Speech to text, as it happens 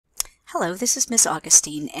Hello, this is Miss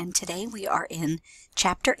Augustine, and today we are in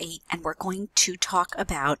Chapter 8, and we're going to talk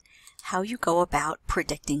about how you go about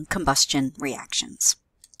predicting combustion reactions.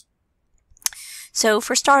 So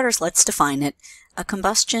for starters, let's define it. A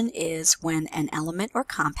combustion is when an element or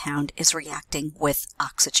compound is reacting with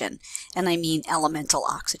oxygen, and I mean elemental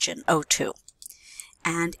oxygen, O2.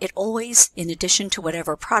 And it always, in addition to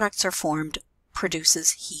whatever products are formed,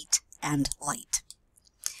 produces heat and light.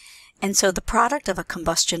 And so the product of a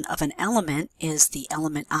combustion of an element is the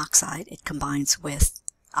element oxide. It combines with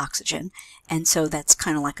oxygen, and so that's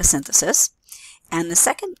kind of like a synthesis. And the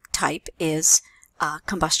second type is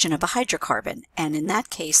combustion of a hydrocarbon, and in that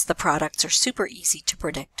case the products are super easy to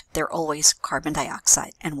predict. They're always carbon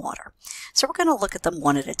dioxide and water. So we're going to look at them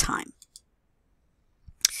one at a time.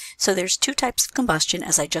 So there's two types of combustion,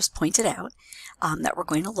 as I just pointed out, that we're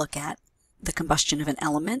going to look at. The combustion of an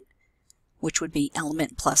element, which would be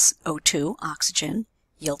element plus O2, oxygen,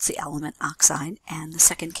 yields the element oxide, and the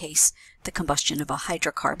second case, the combustion of a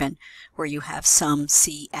hydrocarbon, where you have some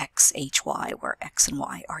CXHY, where X and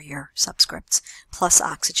Y are your subscripts, plus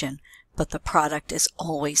oxygen, but the product is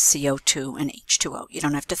always CO2 and H2O. You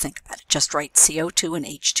don't have to think about it. Just write CO2 and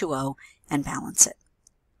H2O and balance it.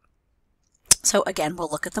 So again, we'll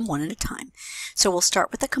look at them one at a time. So we'll start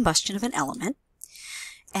with the combustion of an element.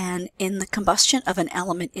 And in the combustion of an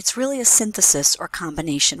element, it's really a synthesis or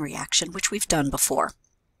combination reaction, which we've done before.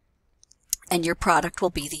 And your product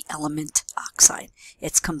will be the element oxide.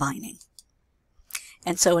 It's combining.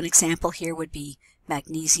 And so an example here would be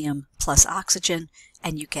magnesium plus oxygen,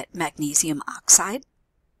 and you get magnesium oxide.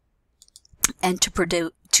 And to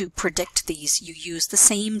predict these, you use the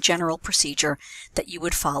same general procedure that you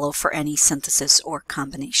would follow for any synthesis or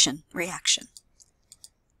combination reaction.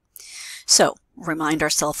 So, remind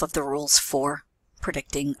ourselves of the rules for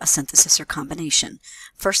predicting a synthesis or combination.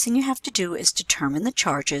 First thing you have to do is determine the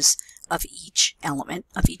charges of each element,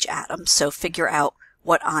 of each atom. So figure out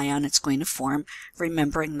what ion it's going to form,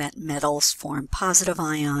 remembering that metals form positive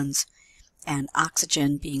ions, and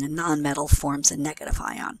oxygen, being a nonmetal, forms a negative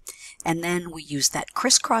ion. And then we use that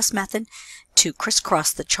crisscross method to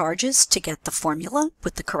crisscross the charges to get the formula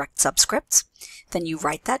with the correct subscripts. Then you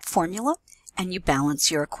write that formula and you balance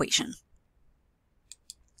your equation.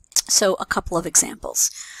 So a couple of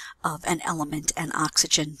examples of an element and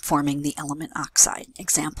oxygen forming the element oxide.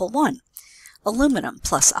 Example 1, aluminum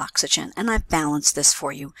plus oxygen, and I've balanced this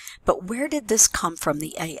for you, but where did this come from,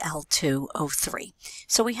 the Al2O3?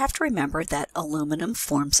 So we have to remember that aluminum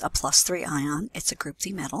forms a +3 ion, it's a group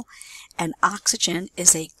Z metal, and oxygen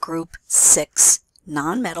is a group 6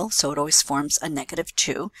 non-metal, so it always forms a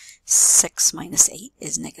 -2. 6 minus 8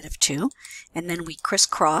 is -2, and then we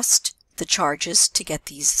crisscrossed the charges to get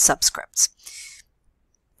these subscripts.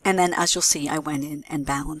 And then, as you'll see, I went in and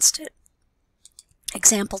balanced it.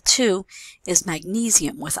 Example 2 is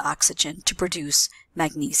magnesium with oxygen to produce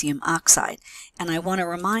magnesium oxide. And I want to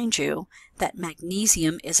remind you that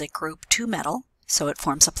magnesium is a group 2 metal, so it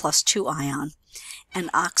forms a +2 ion.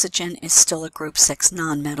 And oxygen is still a group 6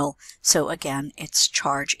 non-metal, so again, its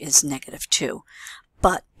charge is -2.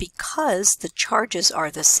 But because the charges are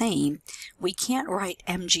the same, we can't write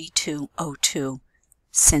Mg2O2,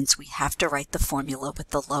 since we have to write the formula with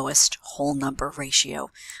the lowest whole number ratio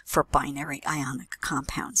for binary ionic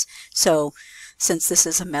compounds. So since this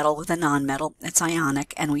is a metal with a nonmetal, it's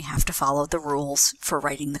ionic, and we have to follow the rules for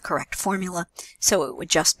writing the correct formula, so it would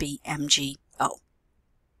just be MgO.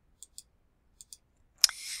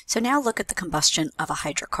 So now look at the combustion of a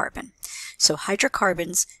hydrocarbon. So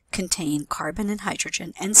hydrocarbons contain carbon and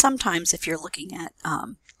hydrogen, and sometimes if you're looking at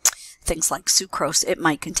things like sucrose, it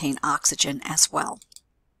might contain oxygen as well.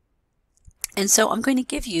 And so I'm going to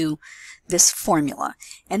give you this formula,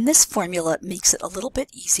 and this formula makes it a little bit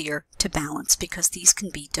easier to balance because these can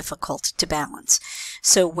be difficult to balance.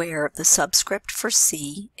 So where the subscript for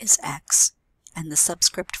C is X and the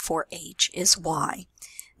subscript for H is Y,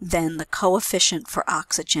 then the coefficient for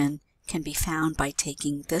oxygen can be found by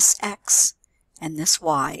taking this X and this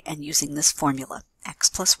Y and using this formula. X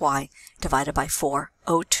plus Y divided by 4,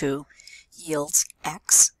 O2 yields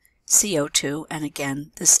X, CO2, and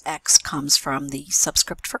again this X comes from the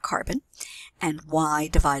subscript for carbon, and Y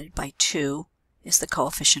divided by 2 is the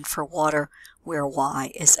coefficient for water, where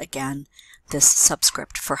Y is again this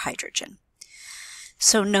subscript for hydrogen.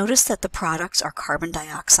 So notice that the products are carbon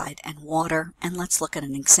dioxide and water, and let's look at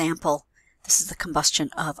an example. This is the combustion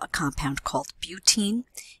of a compound called butene.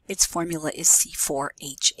 Its formula is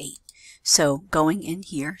C4H8. So going in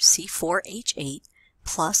here, C4H8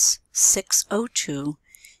 plus 6O2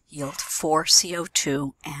 yield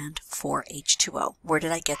 4CO2 and 4H2O. Where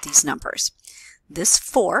did I get these numbers? This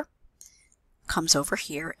 4 comes over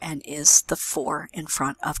here and is the 4 in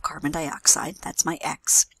front of carbon dioxide. That's my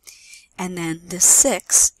X. And then this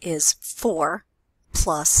 6 is 4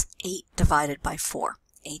 plus 8 divided by 4.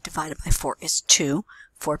 8 divided by 4 is 2.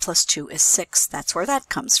 4 plus 2 is 6. That's where that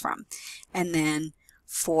comes from. And then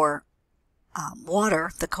for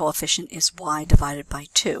water, the coefficient is y divided by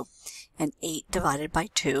 2. And 8 divided by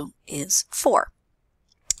 2 is 4.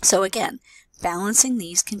 So again, balancing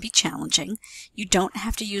these can be challenging. You don't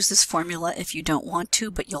have to use this formula if you don't want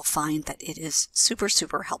to, but you'll find that it is super,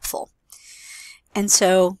 super helpful. And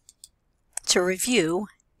so, to review,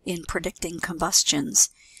 in predicting combustions,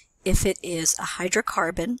 if it is a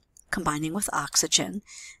hydrocarbon combining with oxygen,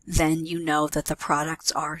 then you know that the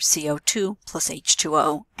products are CO2 plus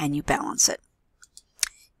H2O, and you balance it.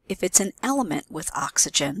 If it's an element with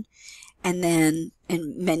oxygen, and then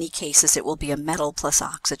in many cases it will be a metal plus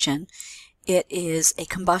oxygen, it is a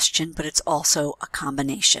combustion, but it's also a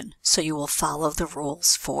combination. So you will follow the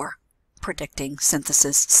rules for predicting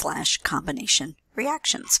synthesis/combination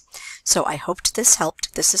reactions. So I hoped this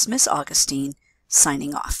helped. This is Miss Augustine,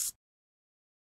 signing off.